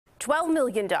$12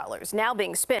 million now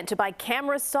being spent to buy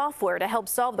camera software to help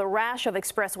solve the rash of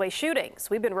expressway shootings.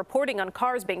 We've been reporting on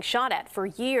cars being shot at for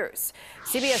years.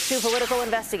 CBS 2 political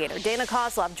investigator Dana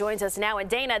Kozlov joins us now. And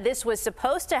Dana, this was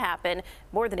supposed to happen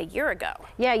more than a year ago.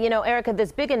 Yeah, you know, Erica,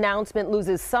 this big announcement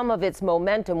loses some of its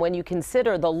momentum when you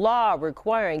consider the law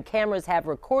requiring cameras have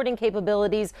recording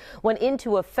capabilities went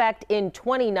into effect in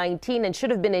 2019 and should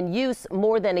have been in use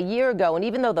more than a year ago. And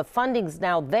even though the funding's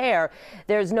now there,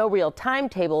 there's no real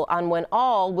timetable on when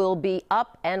all will be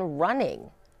up and running.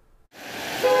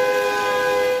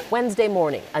 Wednesday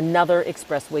morning, another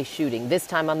expressway shooting, this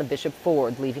time on the Bishop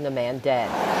Ford, leaving a man dead.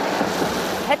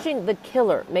 Catching the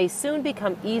killer may soon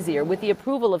become easier with the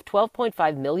approval of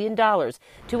 $12.5 million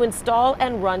to install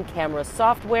and run camera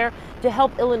software to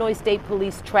help Illinois State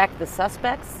Police track the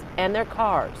suspects and their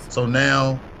cars. So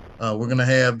now we're going to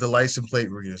have the license plate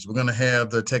readers. We're going to have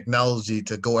the technology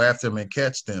to go after them and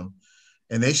catch them.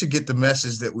 And they should get the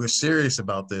message that we're serious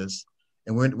about this,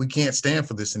 and we can't stand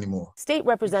for this anymore. State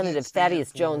Representative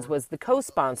Thaddeus Jones was the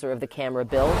co-sponsor of the camera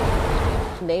bill,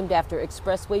 named after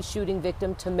expressway shooting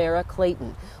victim Tamara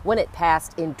Clayton. When it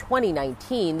passed in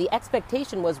 2019, the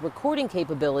expectation was recording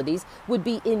capabilities would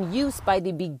be in use by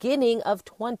the beginning of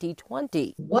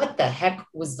 2020. What the heck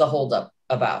was the holdup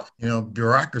about? You know,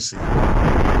 bureaucracy.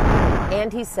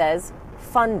 And he says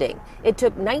funding. It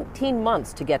took 19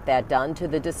 months to get that done, to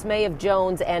the dismay of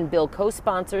Jones and bill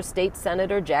co-sponsor State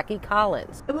Senator Jackie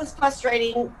Collins. It was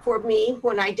frustrating for me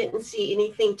when I didn't see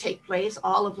anything take place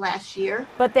all of last year.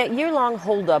 But that year-long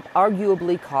holdup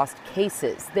arguably cost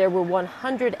cases. There were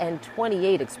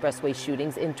 128 expressway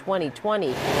shootings in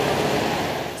 2020.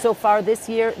 So far this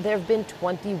year, there have been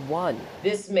 21.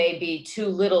 This may be too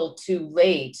little too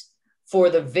late for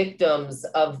the victims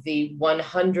of the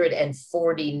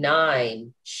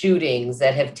 149 shootings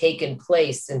that have taken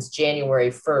place since January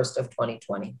 1st of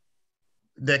 2020.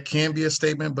 That can be a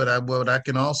statement, but what I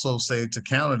can also say to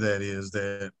counter that is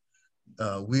that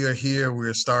we are here,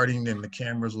 we're starting, and the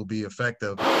cameras will be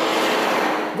effective.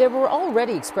 There were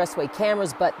already expressway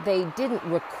cameras, but they didn't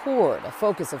record. A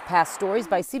focus of past stories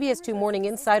by CBS 2 Morning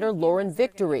Insider Lauren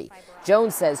Victory.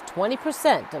 Jones says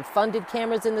 20% of funded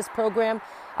cameras in this program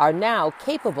are now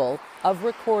capable of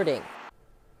recording.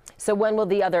 So when will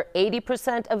the other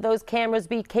 80% of those cameras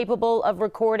be capable of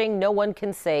recording? No one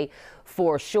can say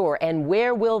for sure. And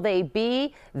where will they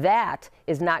be? That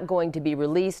is not going to be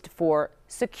released for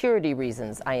security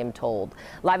reasons, I am told.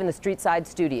 Live in the Streetside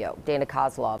studio, Dana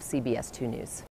Kozlov, CBS 2 News.